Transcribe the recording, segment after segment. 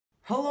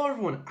Hello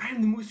everyone, I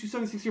am the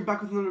Moose276 here,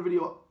 back with another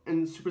video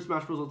in Super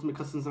Smash Bros. Ultimate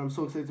Customs, and I'm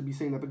so excited to be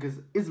saying that because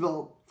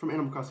Isabelle from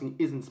Animal Crossing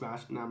is in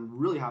Smash, and I'm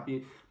really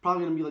happy.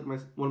 Probably gonna be like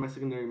one of my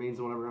secondary mains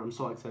or whatever. I'm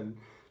so excited.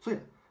 So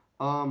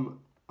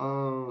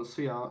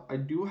yeah, I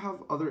do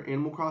have other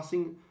Animal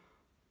Crossing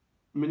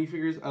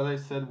minifigures, as I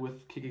said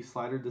with KK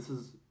Slider. This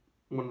is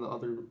one of the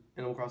other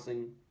Animal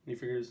Crossing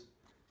minifigures,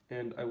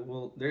 and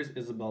there's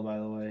Isabelle, by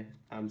the way.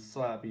 I'm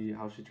so happy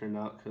how she turned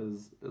out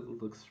because it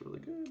looks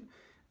really good.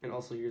 And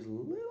also, here's a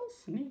little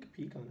sneak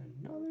peek on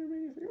another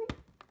minifigure.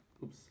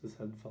 Oops, his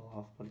head fell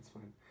off, but it's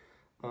fine.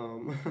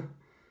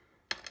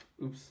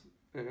 Oops,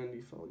 and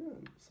he fell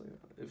again. So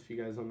yeah, if you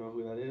guys don't know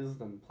who that is,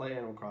 then play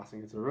Animal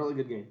Crossing. It's a really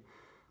good game.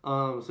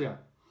 So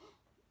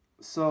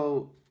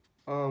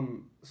as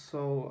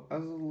a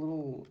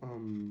little,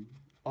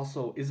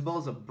 also, Isabelle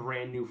is a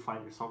brand new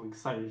fighter, so I'm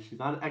excited. She's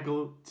not an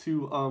Echo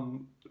to,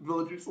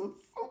 Villager, so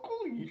it's so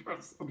cool.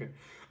 Yes. Okay,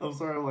 I'm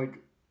sorry, I'm like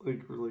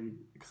really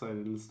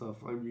excited and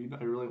stuff. I mean,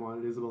 I really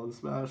wanted Isabelle in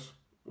Smash.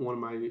 One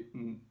of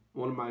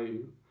my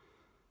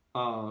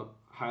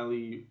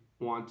highly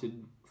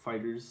wanted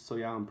fighters. So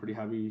yeah, I'm pretty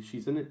happy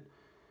she's in it.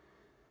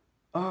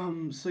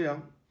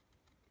 So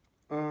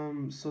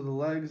the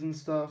legs and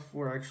stuff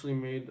were actually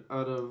made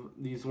out of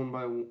these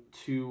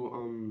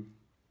 1x2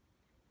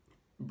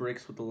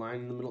 bricks with the line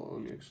in the middle.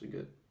 Let me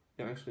actually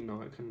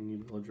no, I kind of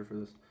need a villager for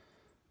this,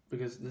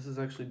 because this is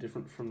actually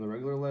different from the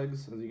regular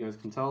legs, as you guys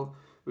can tell.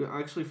 But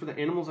actually, for the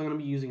animals, I'm going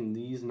to be using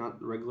these,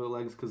 not regular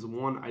legs, because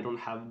one, I don't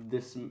have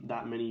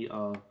that many,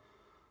 I'm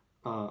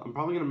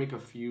probably going to make a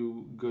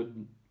few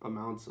good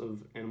amounts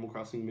of Animal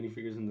Crossing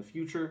minifigures in the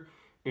future,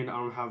 and I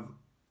don't have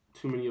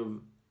too many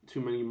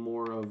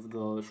more of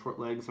the short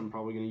legs. I'm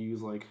probably going to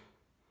use, like,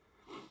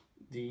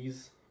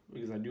 these,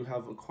 because I do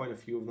have quite a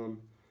few of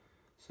them.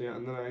 So yeah,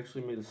 and then I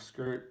actually made a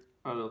skirt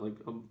out of, like,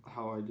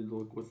 how I did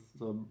look with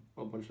a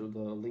bunch of the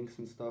links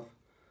and stuff.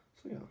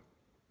 So yeah,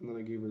 and then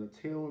I gave her the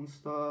tail and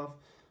stuff,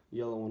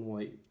 yellow and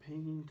white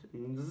paint,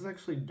 and this is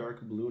actually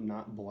dark blue,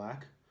 not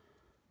black.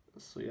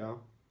 So yeah,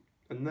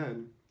 and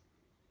then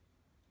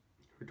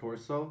her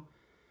torso,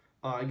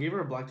 I gave her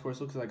a black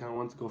torso because I kind of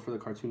wanted to go for the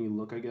cartoony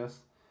look, I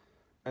guess.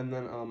 And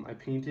then I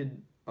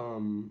painted,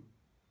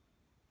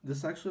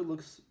 this actually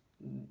looks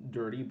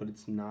dirty, but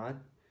it's not.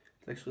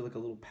 It's actually like a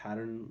little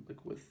pattern,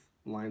 like with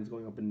lines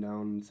going up and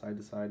down and side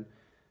to side.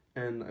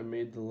 And I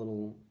made the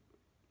little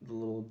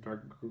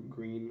dark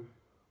green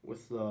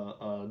with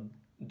the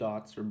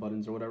dots or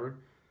buttons or whatever.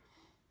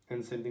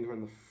 And same thing from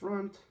the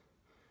front.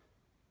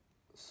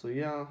 So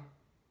yeah,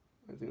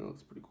 I think that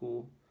looks pretty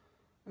cool.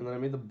 And then I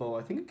made the bow.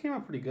 I think it came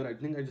out pretty good. I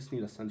think I just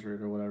need to center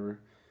it or whatever.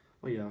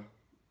 But yeah.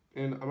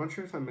 And I'm not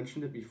sure if I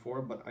mentioned it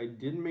before, but I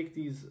did make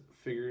these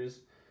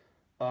figures.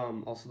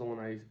 Also the one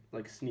I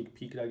like sneak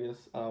peeked, I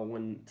guess,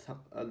 when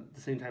at the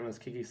same time as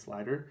KK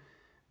Slider.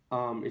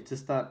 It's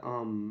just that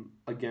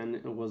again,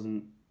 it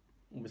wasn't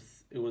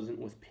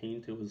with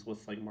paint, it was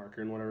with like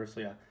marker and whatever.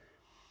 So yeah,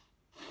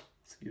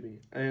 excuse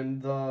me.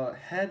 And the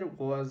head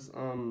was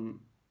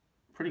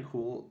pretty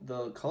cool.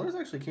 The colors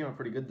actually came out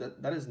pretty good.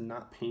 That is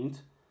not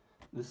paint.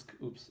 This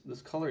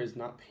color is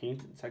not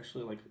paint. It's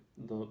actually like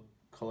the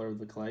color of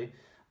the clay.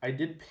 I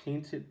did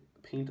paint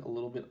a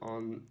little bit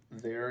on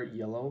there,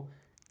 yellow,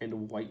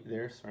 and white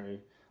there.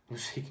 Sorry, I'm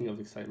shaking of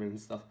excitement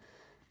and stuff.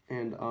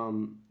 And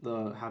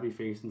the happy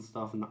face and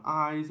stuff, and the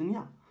eyes, and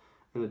yeah,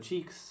 and the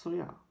cheeks. So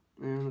yeah,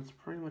 and that's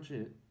pretty much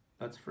it.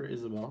 That's for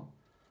Isabelle.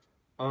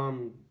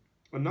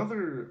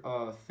 Another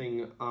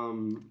thing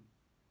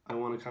I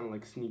want to kind of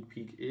like sneak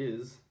peek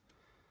is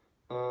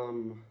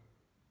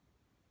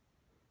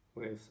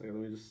wait a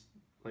second, let me just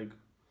like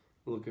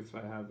look if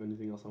I have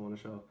anything else I want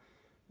to show.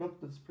 Nope,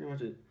 that's pretty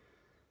much it.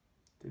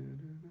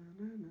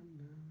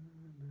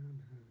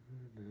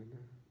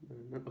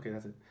 Okay,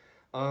 that's it.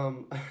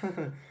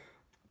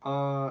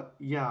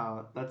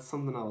 Yeah, that's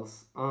something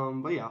else.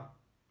 But yeah,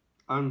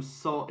 I'm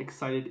so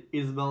excited.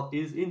 Isabelle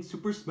is in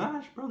Super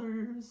Smash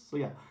Brothers. So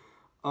yeah,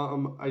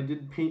 I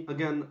did paint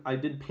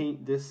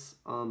this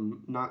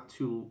not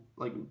too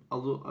like a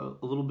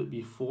little bit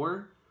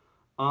before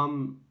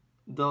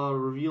the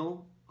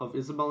reveal of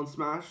Isabelle in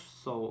Smash,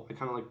 so I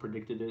kind of like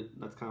predicted it.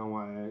 That's kind of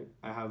why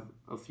I have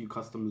a few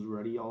customs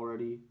ready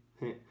already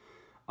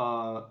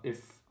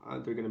if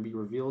they're gonna be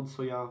revealed.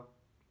 So yeah,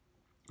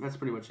 that's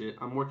pretty much it.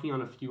 I'm working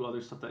on a few other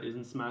stuff that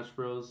isn't Smash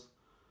Bros.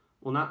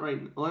 Well, not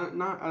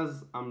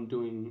as I'm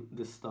doing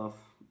this stuff,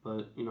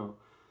 but you know,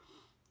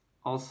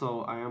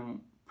 also I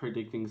am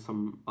predicting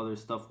some other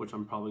stuff which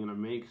I'm probably gonna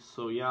make.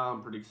 So yeah,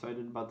 I'm pretty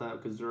excited about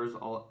that because there's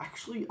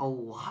actually a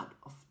lot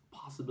of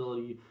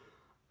possibility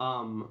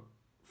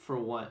for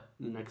what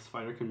the next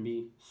fighter can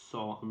be.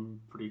 So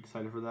I'm pretty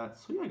excited for that.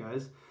 So yeah,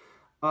 guys,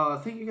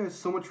 thank you guys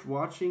so much for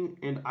watching,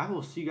 and I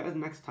will see you guys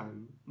next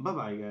time. Bye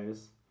bye,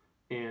 guys.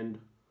 And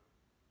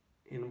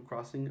Animal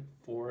Crossing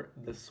for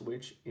the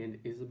Switch and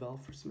Isabelle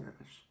for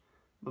Smash.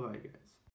 Bye bye, guys.